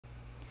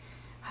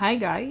Hi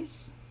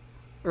guys!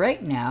 Right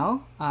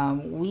now,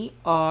 we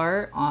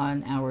are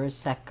on our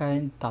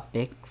second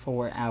topic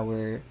for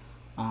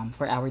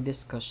our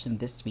discussion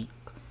this week.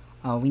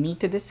 We need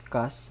to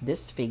discuss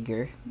this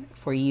figure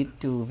for you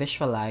to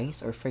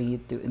visualize or for you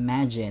to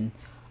imagine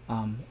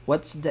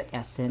what's the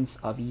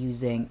essence of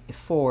using a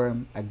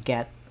form, a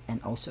get, and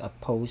also a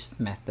post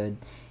method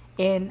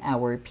in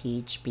our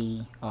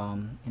PHP,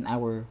 in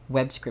our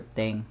web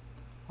scripting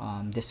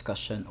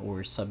discussion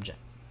or subject.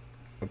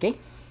 Okay,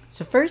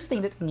 so first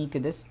thing that we need to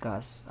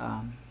discuss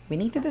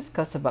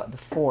about the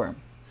form.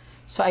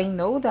 So I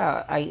know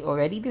that I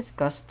already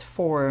discussed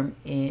form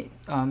in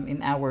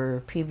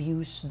our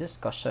previous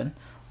discussion,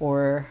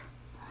 or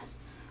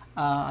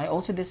I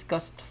also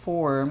discussed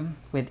form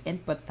with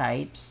input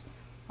types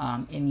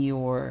in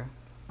your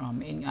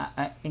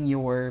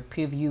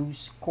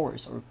previous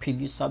course or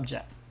previous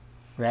subject,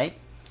 right?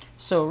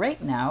 So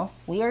right now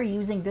we are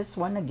using this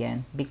one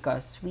again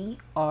because we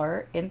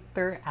are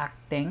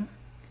interacting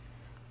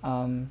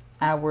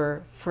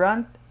our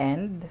front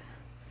end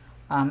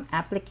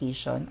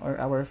application or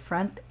our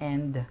front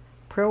end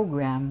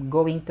program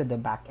going to the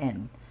back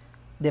end.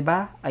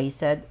 Diba? I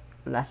said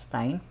last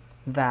time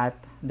that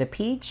the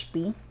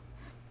PHP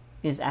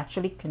is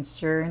actually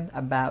concerned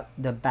about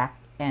the back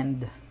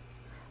end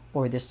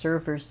or the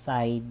server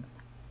side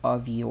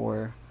of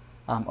your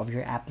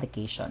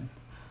application.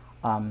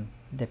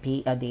 The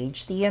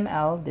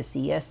HTML, the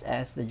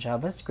CSS, the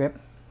JavaScript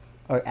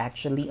are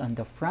actually on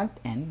the front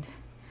end.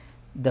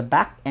 The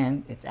back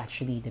end, it's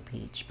actually the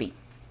PHP.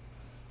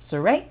 So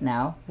right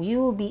now we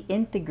will be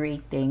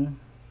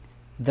integrating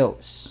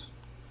those.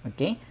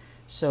 Okay,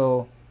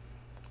 so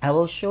I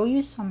will show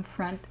you some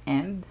front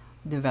end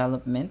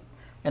development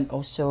and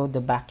also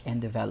the back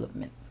end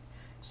development.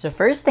 So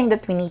first thing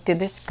that we need to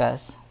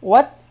discuss,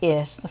 what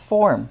is the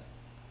form?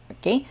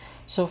 Okay,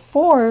 so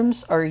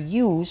forms are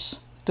used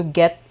to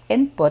get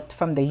input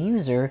from the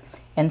user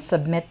and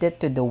submit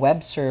it to the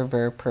web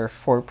server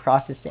for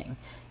processing.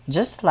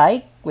 Just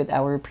like with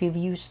our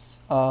previous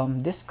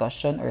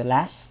discussion or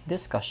last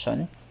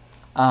discussion,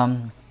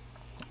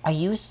 I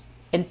used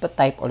input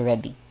type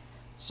already.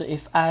 So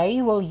if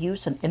I will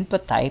use an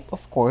input type,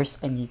 of course,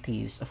 I need to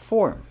use a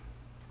form.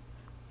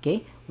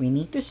 Okay, we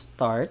need to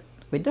start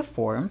with the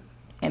form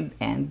and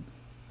end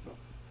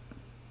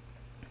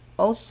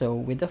also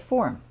with the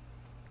form.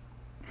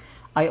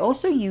 I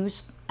also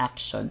used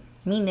action,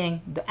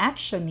 meaning the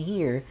action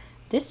here,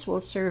 this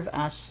will serve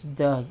as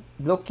the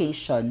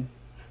location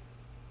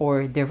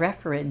or the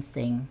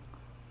referencing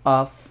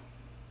of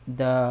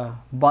the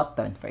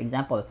button. For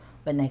example,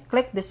 when I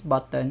click this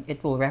button,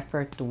 it will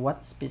refer to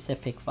what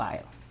specific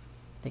file.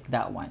 Take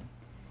that one.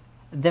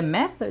 The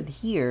method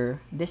here,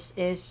 this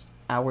is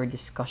our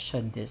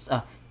discussion. This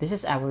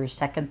is our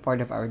second part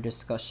of our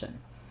discussion.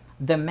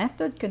 The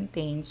method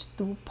contains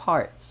two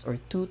parts or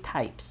two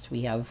types.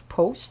 We have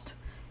post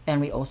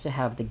and we also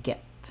have the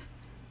get.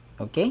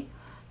 Okay,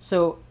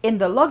 so in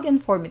the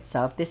login form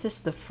itself, this is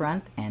the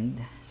front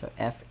end. So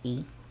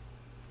FE,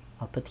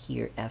 I'll put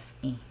here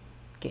FE.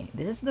 Okay,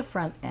 this is the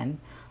front end.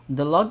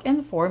 The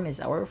login form is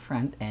our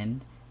front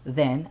end.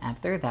 Then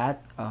after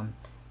that,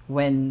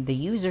 when the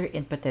user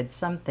inputted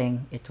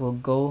something, it will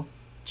go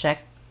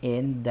check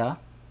in the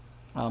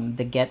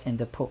get and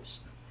the post.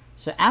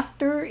 So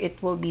after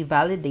it will be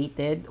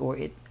validated, or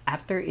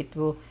after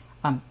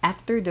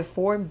the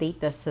form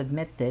data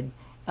submitted,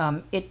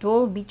 it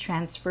will be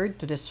transferred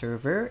to the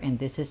server, and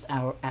this is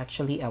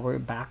actually our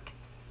back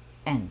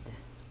end.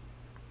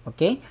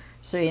 Okay,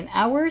 so in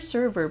our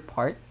server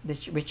part,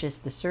 which is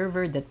the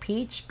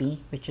server.php,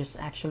 which is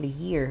actually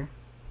here,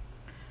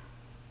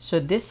 so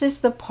this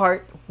is the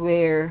part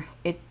where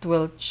it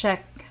will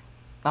check,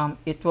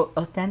 it will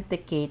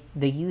authenticate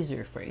the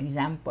user. For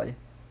example,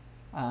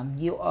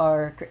 you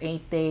are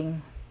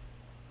creating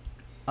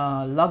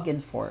a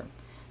login form,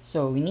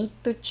 so we need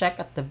to check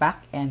at the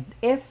back end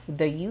if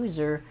the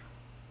user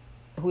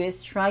who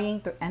is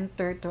trying to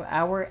enter to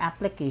our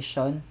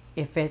application,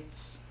 if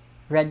it's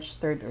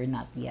registered or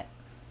not yet.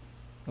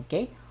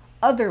 Okay,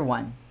 other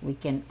one, we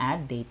can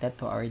add data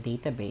to our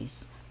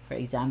database. For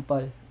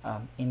example,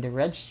 in the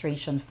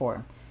registration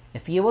form,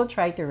 if you will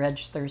try to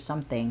register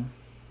something,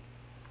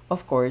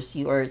 of course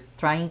you are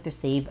trying to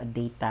save a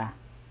data,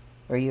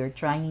 or you're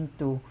trying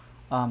to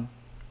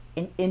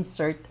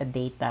insert a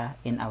data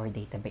in our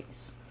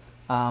database.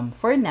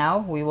 For now,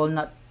 we will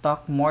not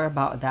talk more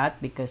about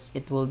that because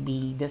it will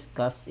be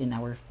discussed in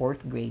our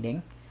fourth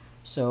grading.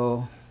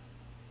 So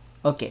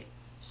okay,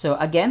 so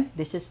again,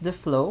 this is the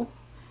flow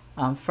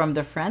from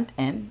the front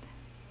end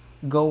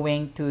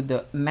going to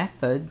the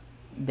method,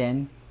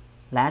 then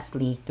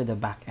lastly to the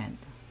back end.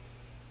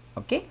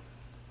 Okay,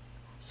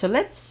 so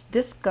let's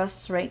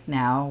discuss right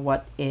now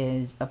what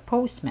is a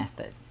post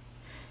method.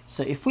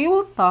 So if we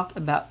will talk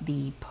about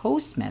the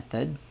post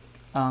method,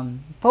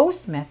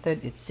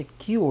 it's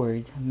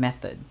secured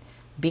method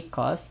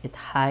because it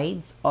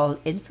hides all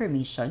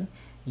information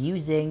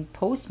using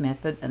post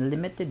method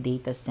unlimited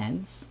data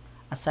sends.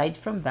 Aside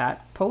from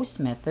that, post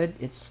method,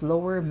 it's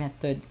slower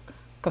method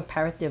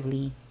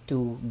comparatively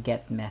to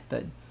get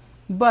method.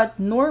 But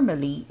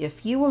normally,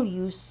 if you will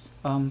use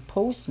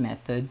post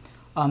method,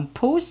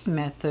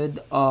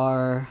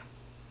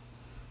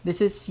 this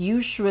is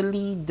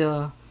usually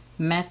the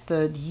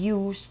method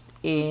used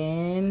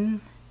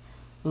in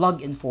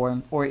login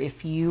form, or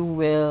if you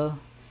will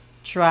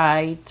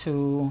try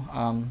to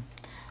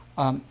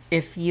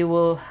if you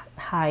will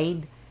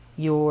hide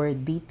your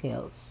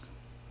details.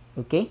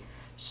 Okay,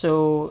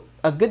 so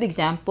a good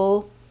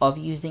example of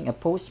using a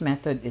post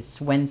method is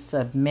when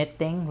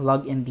submitting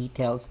login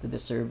details to the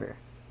server,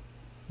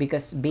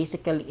 because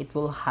basically it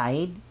will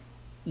hide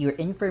your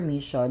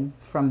information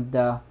from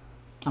the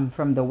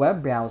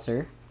web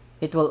browser.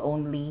 It will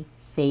only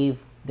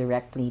save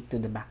directly to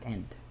the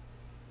backend.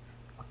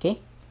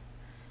 Okay,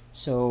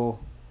 so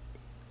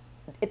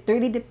it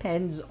really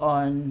depends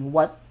on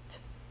what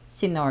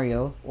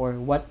scenario or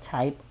what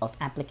type of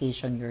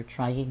application you're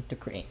trying to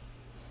create.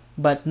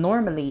 But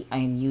normally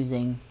I'm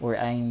usually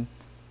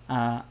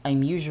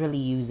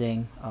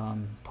using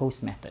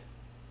post method.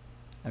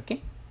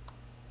 Okay.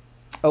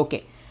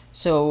 Okay,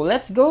 so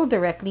let's go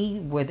directly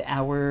with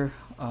our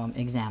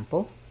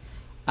example.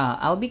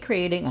 I'll be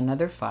creating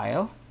another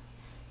file.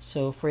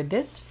 So for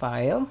this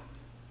file,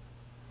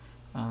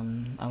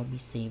 I'll be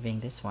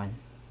saving this one.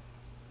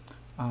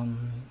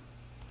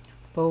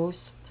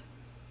 Post,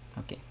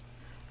 okay,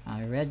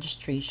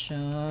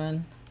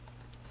 registration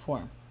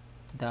form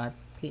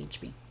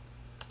 .php.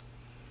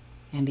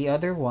 And the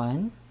other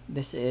one,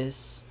 this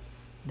is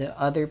the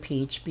other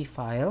PHP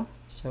file.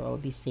 So I'll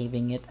be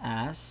saving it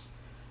as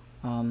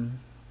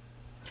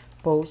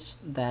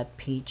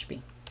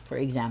post.php, for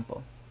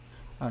example.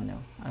 Oh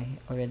no, I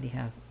already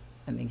have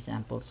an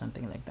example,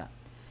 something like that.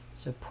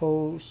 So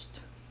post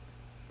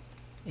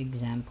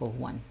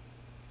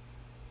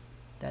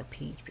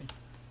example1.php.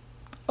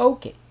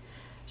 Okay,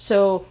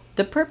 so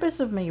the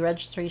purpose of my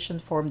registration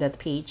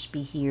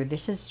form.php here,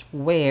 this is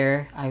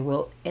where I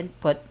will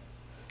input,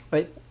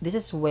 or this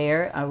is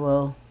where I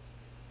will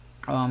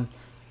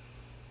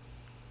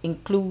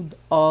include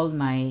all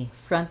my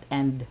front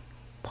end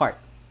part.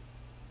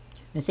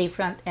 When I say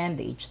front end,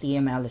 the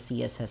HTML, the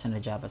CSS, and the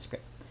JavaScript.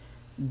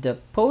 The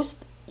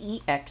post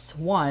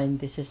ex1,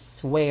 this is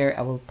where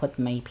I will put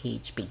my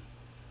PHP.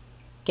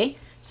 Okay,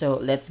 so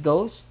let's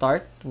go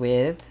start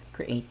with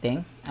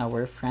creating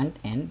our front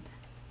end.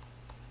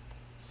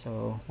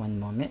 So one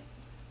moment.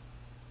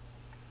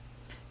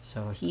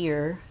 So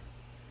here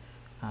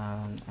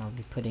I'll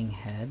be putting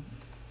head,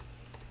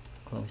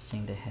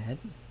 closing the head.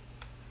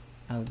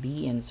 I'll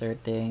be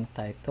inserting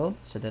title.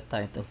 So the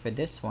title for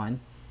this one,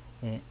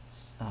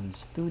 it's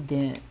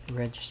student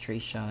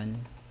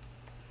registration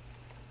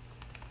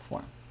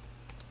form.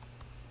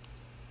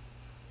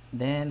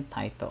 Then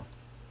title.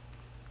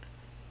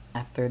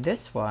 After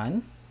this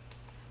one,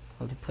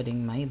 I'll be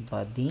putting my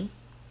body.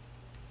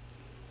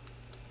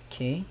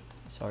 Okay,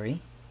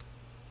 sorry.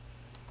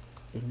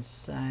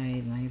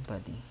 Inside my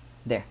body.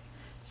 There.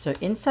 So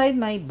inside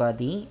my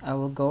body, I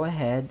will go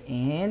ahead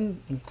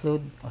and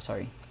include,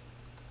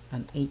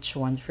 an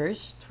H1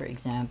 first. For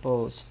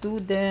example,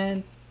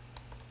 student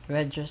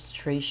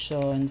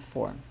registration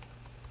form.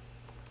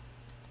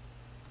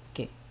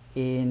 Okay,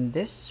 in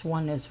this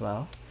one as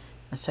well,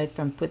 aside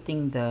from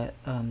putting the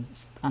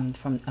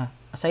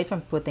aside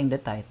from putting the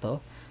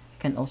title, you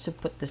can also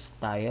put the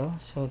style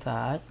so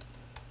that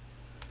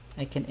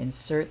I can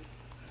insert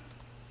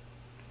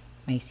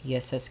my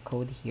CSS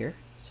code here.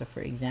 So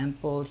for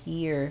example,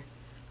 here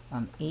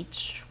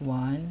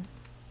H1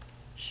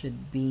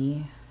 should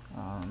be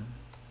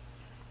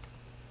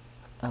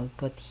I'll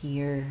put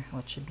here,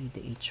 what should be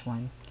the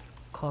H1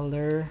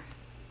 color?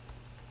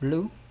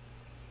 Blue.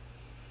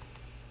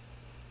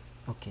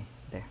 Okay,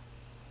 there.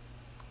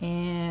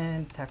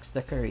 And text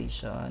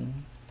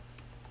decoration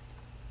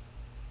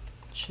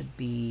should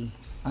be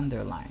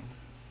underline.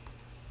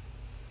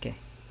 Okay,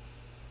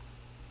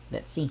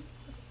 let's see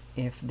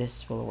if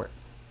this will work.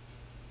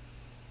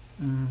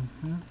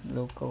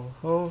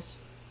 Localhost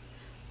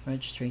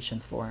registration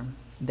form.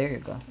 There you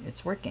go,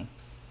 it's working.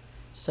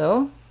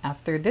 So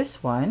after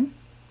this one,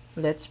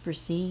 let's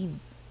proceed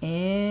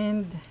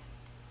and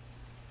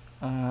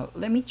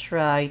let me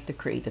try to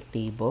create a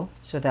table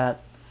so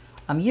that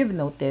you've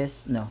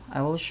noticed. No,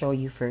 I will show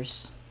you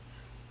first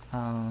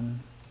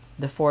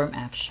the form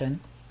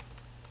action.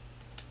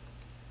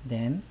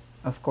 Then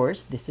of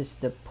course this is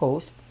the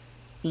post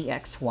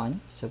ex1,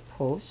 so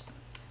post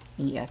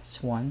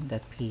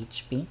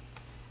ex1.php.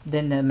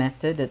 Then the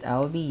method that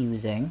I'll be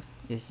using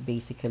is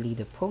basically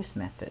the post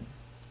method.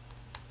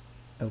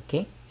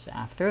 Okay, so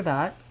after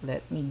that,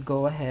 let me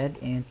go ahead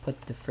and put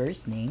the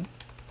first name.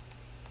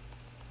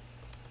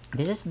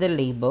 This is the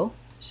label.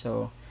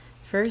 So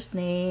first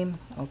name,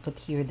 I'll put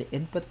here the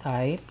input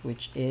type,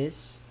 which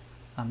is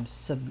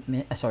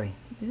submit. Sorry,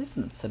 this is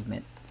not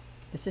submit.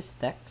 This is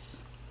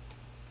text.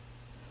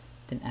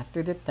 Then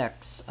after the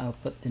text, I'll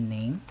put the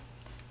name.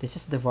 This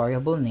is the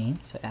variable name,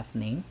 so f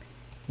name.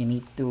 You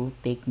need to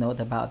take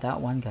note about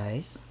that one,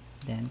 guys.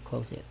 Then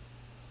close it.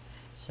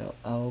 So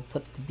I'll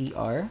put the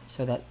BR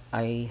so that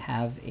I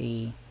have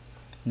a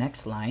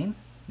next line.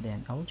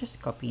 Then I'll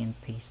just copy and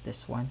paste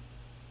this one.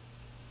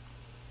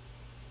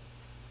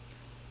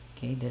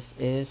 Okay, this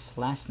is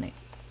last name.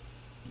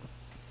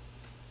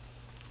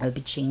 I'll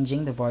be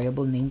changing the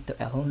variable name to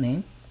L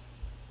name.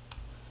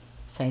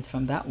 Aside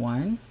from that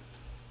one,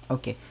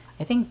 okay,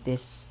 I think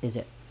this is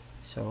it.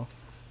 So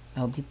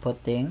I'll be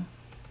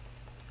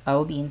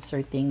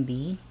inserting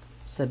the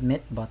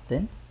submit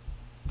button,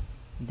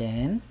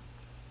 then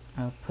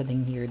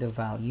putting here the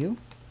value,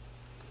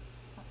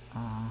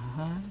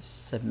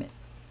 submit.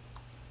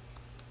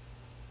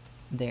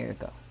 There you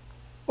go.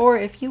 Or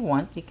if you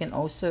want, you can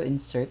also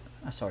insert,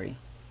 or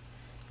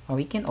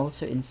we can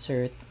also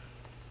insert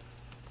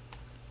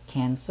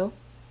cancel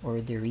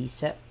or the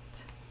reset,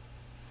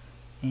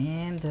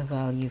 and the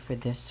value for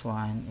this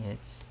one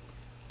is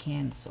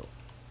cancel.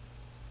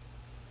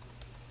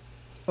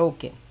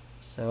 Okay,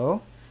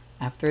 so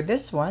after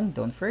this one,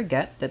 don't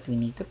forget that we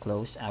need to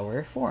close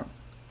our form.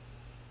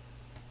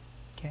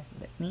 Okay,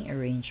 let me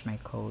arrange my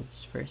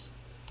codes first.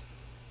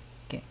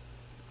 Okay,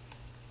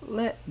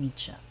 let me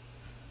check.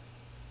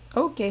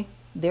 Okay,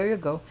 there you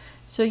go.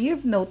 So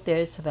you've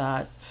noticed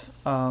that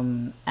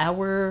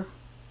here,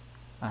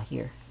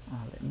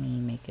 let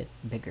me make it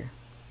bigger.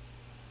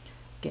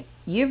 Okay,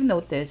 you've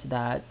noticed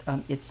that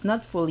it's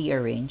not fully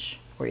arranged,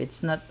 or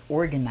it's not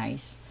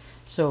organized.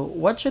 So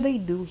what should I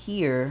do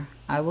here?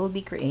 I will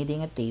be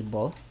creating a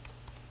table.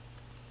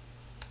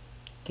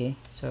 Okay,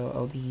 so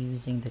I'll be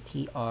using the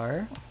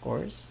TR, of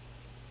course.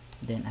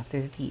 Then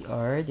after the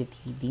TR, the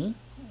TD,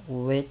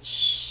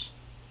 which,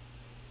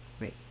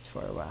 wait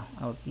for a while,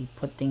 I'll be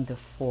putting the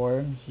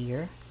form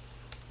here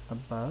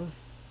above.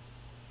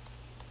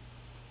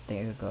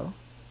 There you go.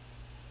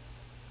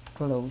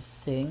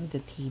 Closing the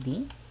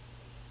TD,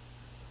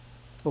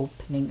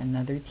 opening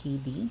another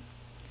TD.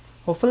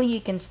 Hopefully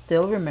you can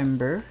still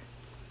remember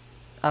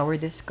our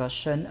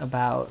discussion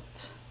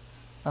about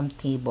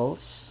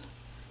tables,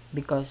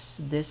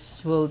 because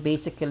this will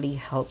basically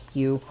help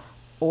you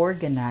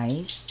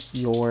organize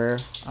your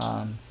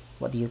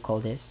what do you call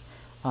this?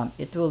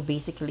 It will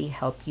basically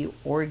help you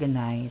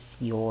organize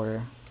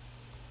your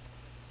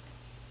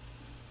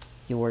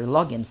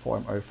login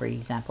form, or for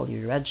example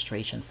your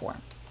registration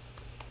form.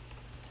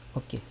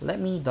 Okay, let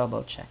me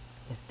double check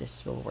if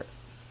this will work.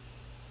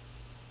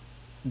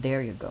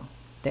 There you go.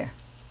 There.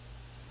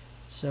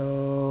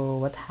 So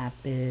what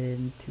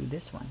happened to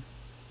this one?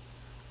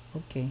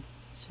 Okay,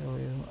 so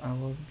I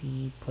will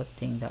be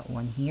putting that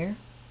one here,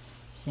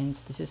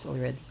 since this is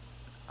already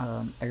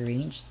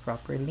arranged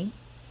properly.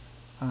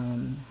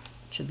 It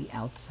should be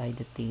outside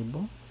the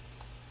table.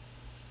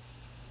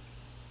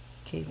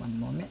 Okay, one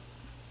moment.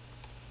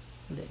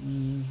 Let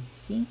me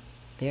see.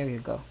 There you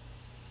go.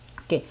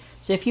 Okay,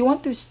 so if you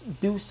want to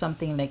do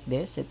something like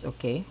this, it's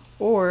okay.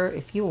 Or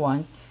if you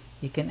want,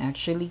 you can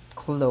actually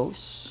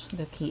close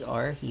the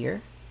TR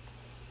here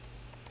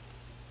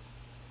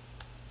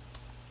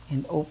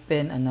and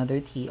open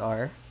another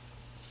TR.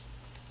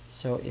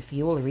 So if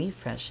you will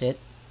refresh it,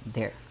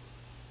 there.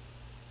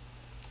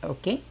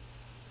 Okay,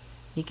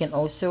 you can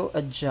also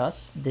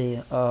adjust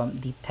the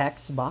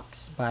text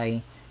box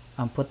by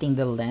putting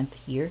the length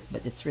here,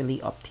 but it's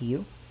really up to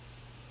you.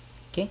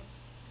 Okay,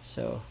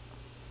 so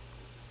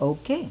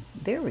okay,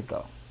 there we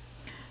go.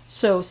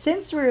 So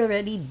since we're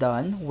already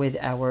done with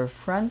our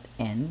front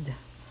end,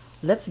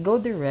 let's go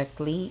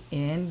directly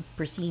and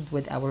proceed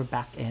with our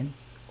back end,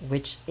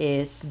 which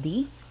is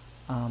the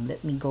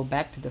let me go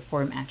back to the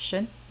form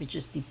action, which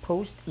is the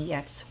post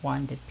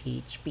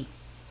ex1.php.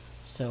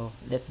 So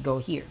let's go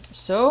here.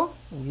 So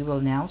we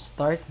will now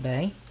start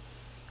by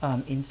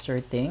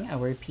inserting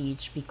our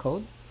PHP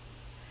code.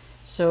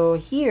 So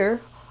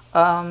here,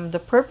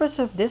 the purpose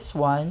of this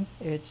one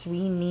is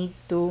we need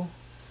to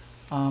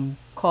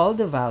call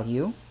the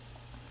value.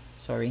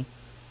 We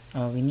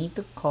need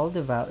to call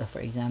the value. For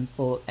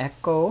example,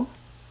 echo.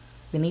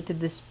 We need to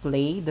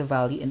display the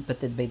value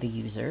inputted by the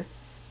user.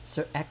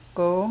 So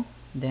echo,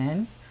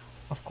 then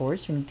of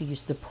course we need to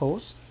use the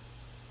post.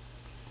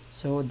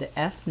 So the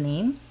f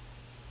name,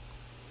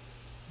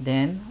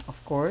 then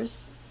of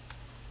course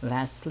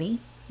lastly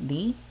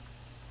the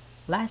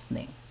last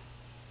name.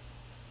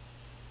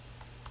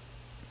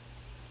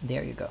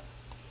 There you go.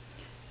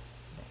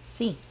 Let's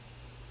see.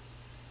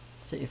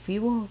 So if we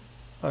will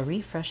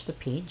refresh the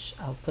page,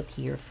 I'll put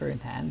here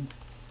Ferdinand,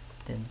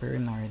 then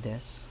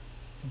Bernardus,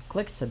 and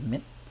click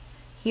submit.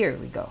 Here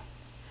we go.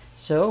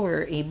 So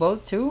we're able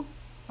to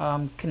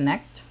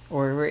connect,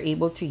 or we're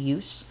able to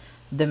use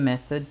the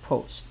method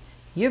post.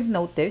 You've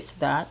noticed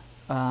that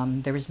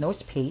there is no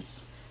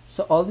space,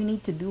 so all we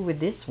need to do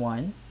with this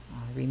one,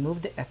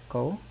 remove the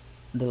echo,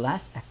 the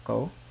last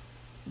echo,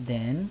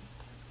 then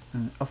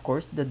of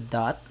course the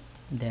dot,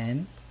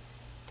 then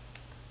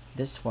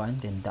this one,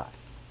 then dot.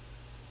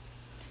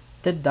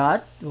 The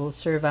dot will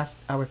serve as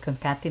our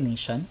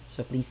concatenation,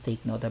 so please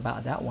take note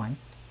about that one.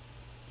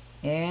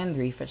 And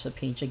refresh the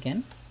page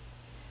again.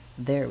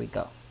 There we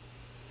go.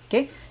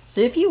 Okay,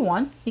 so if you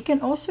want, you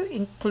can also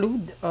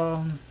include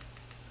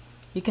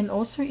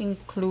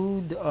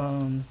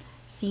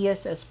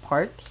CSS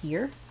part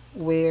here,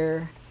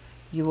 where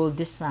you will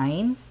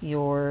design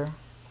your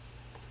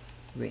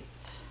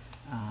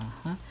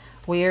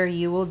where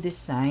you will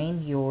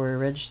design your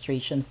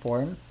registration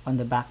form on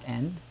the back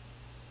end.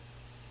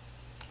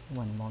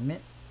 One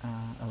moment.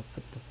 I'll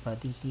put the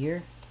body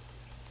here.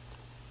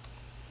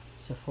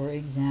 So for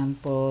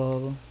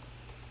example,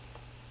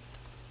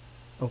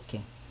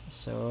 okay,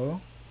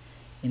 so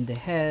in the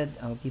head,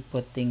 I'll be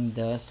putting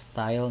the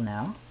style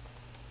now.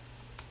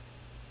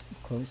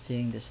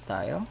 Closing the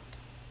style.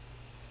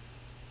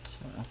 So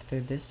after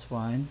this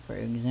one, for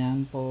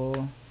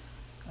example,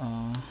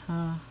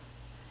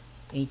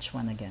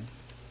 H1 again.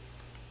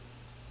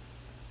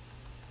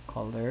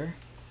 Color,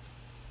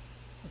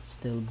 it's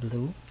still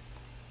blue.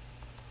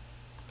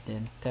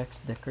 Then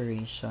text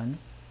decoration,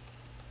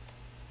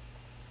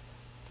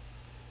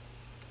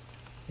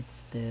 it's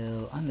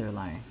still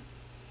underline.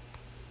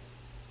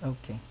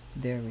 Okay,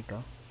 there we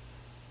go.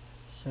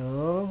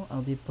 So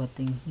I'll be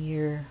putting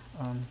here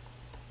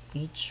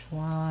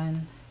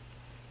H1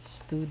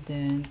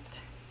 student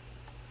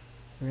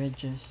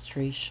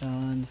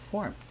registration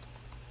form.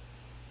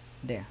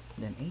 There,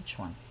 then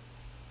H1.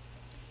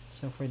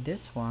 So for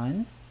this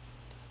one,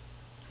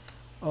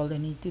 all I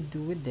need to do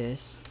with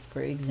this,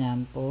 for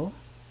example,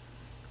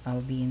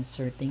 I'll be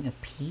inserting a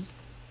P,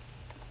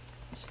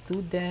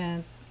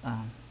 student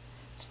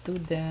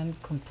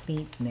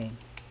complete name.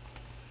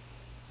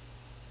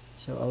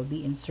 So I'll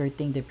be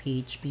inserting the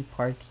PHP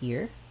part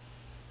here.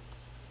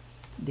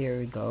 There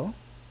we go.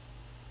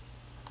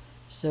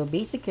 So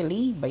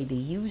basically, by the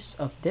use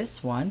of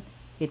this one,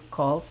 it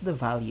calls the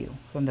value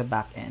from the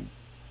back end.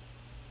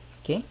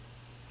 Okay,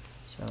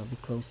 so I'll be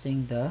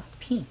closing the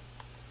P.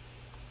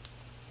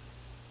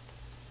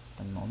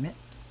 One moment.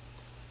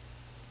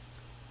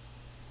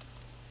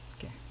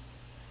 Okay,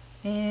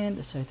 and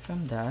aside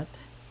from that,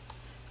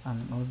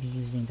 I'll be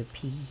using the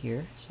P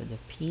here. So the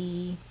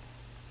P,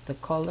 the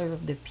color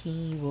of the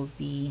P will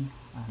be,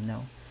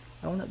 no,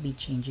 I will not be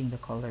changing the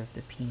color of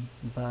the P,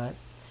 but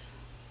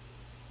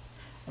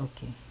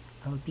okay,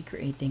 I'll be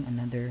creating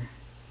another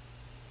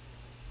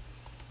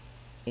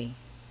A.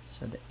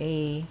 So the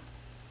A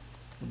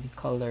will be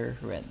color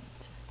red.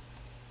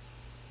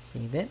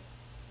 Save it.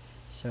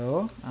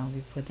 So I'll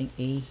be putting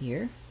A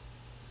here,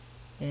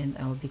 and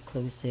I'll be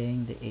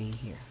closing the A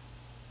here.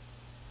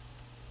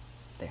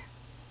 There.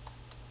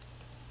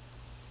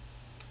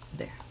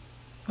 There.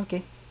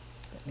 Okay,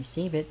 let me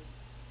save it.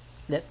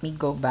 Let me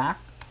go back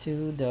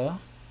to the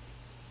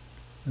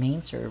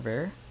main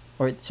server,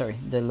 or sorry,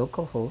 the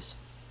local host.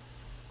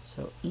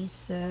 So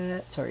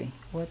ESET, sorry,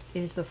 what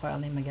is the file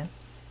name again?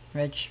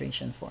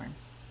 Registration form.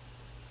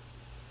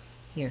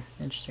 Here,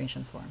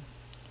 registration form.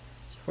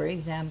 So for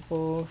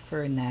example,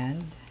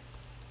 Fernand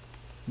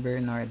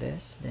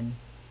Bernardes, then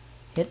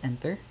hit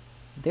enter.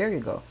 There you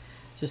go.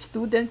 So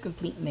student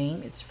complete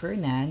name, it's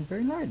Fernand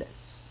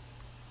Bernardes.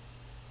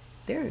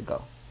 There you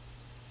go.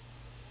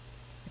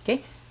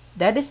 Okay,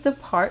 that is the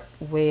part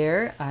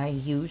where I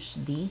use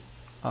the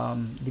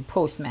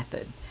post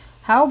method.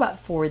 How about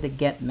for the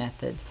get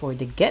method? For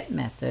the get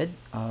method,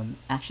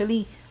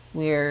 actually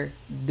we're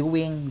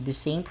doing the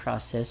same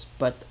process,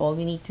 but all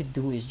we need to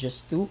do is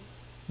just to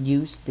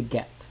use the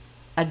get.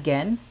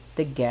 Again,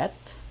 the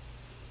get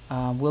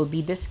will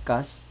be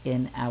discussed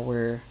in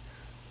our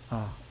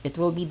it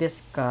will be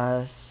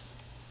discussed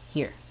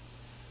here.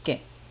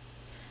 Okay,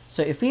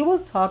 so if we will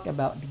talk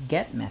about the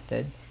get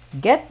method,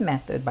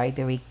 by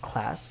the way,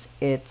 class,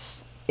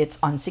 it's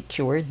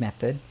unsecured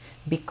method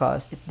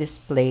because it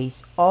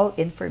displays all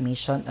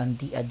information on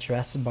the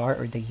address bar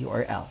or the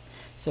URL.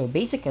 So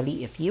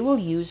basically, if you will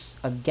use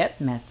a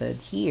get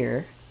method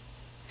here,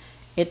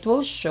 it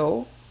will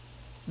show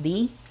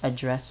the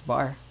address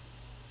bar.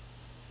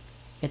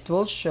 It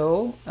will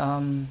show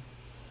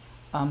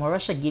mura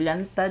siya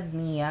gilantad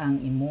niya ang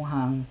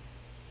imuhang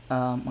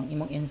ang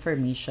imong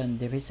information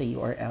there is a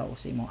URL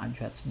sa imong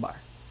address bar.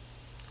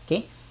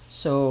 Okay,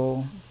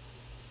 so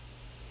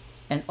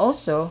and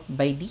also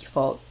by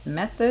default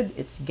method,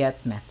 it's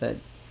get method.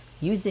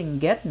 Using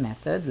get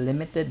method,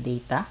 limited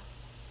data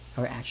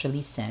or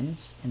actually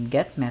sends, and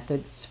get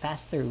method is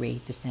faster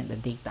way to send the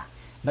data.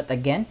 But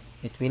again,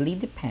 it really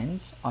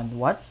depends on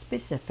what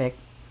specific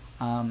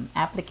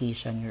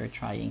application you're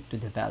trying to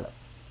develop.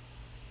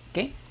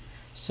 Okay,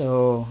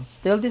 so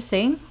still the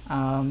same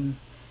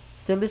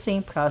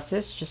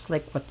process, just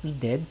like what we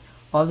did.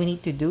 All we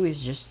need to do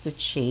is just to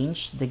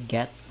change the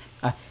get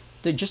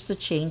to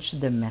change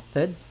the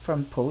method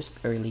from post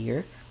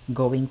earlier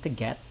going to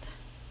get.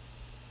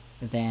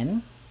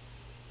 Then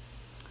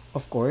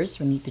of course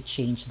we need to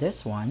change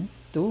this one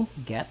to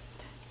get,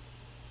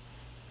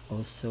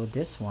 also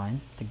this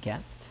one to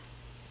get.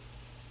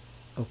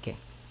 Okay,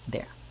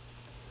 there.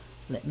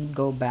 Let me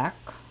go back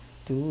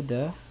to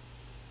the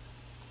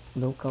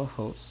local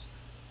host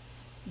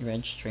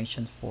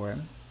registration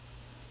form.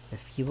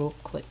 If you will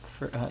click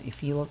for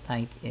if you will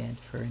type in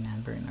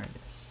Fernand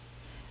Bernardes,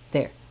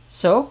 there.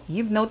 So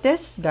you've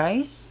noticed,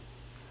 guys,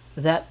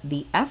 that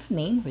the F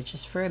name, which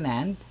is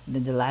Fernand,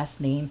 then the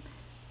last name,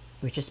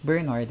 which is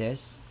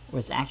Bernardes,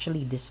 was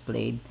actually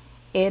displayed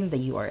in the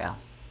URL.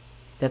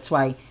 That's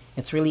why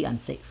it's really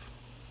unsafe.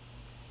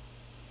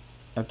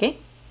 Okay,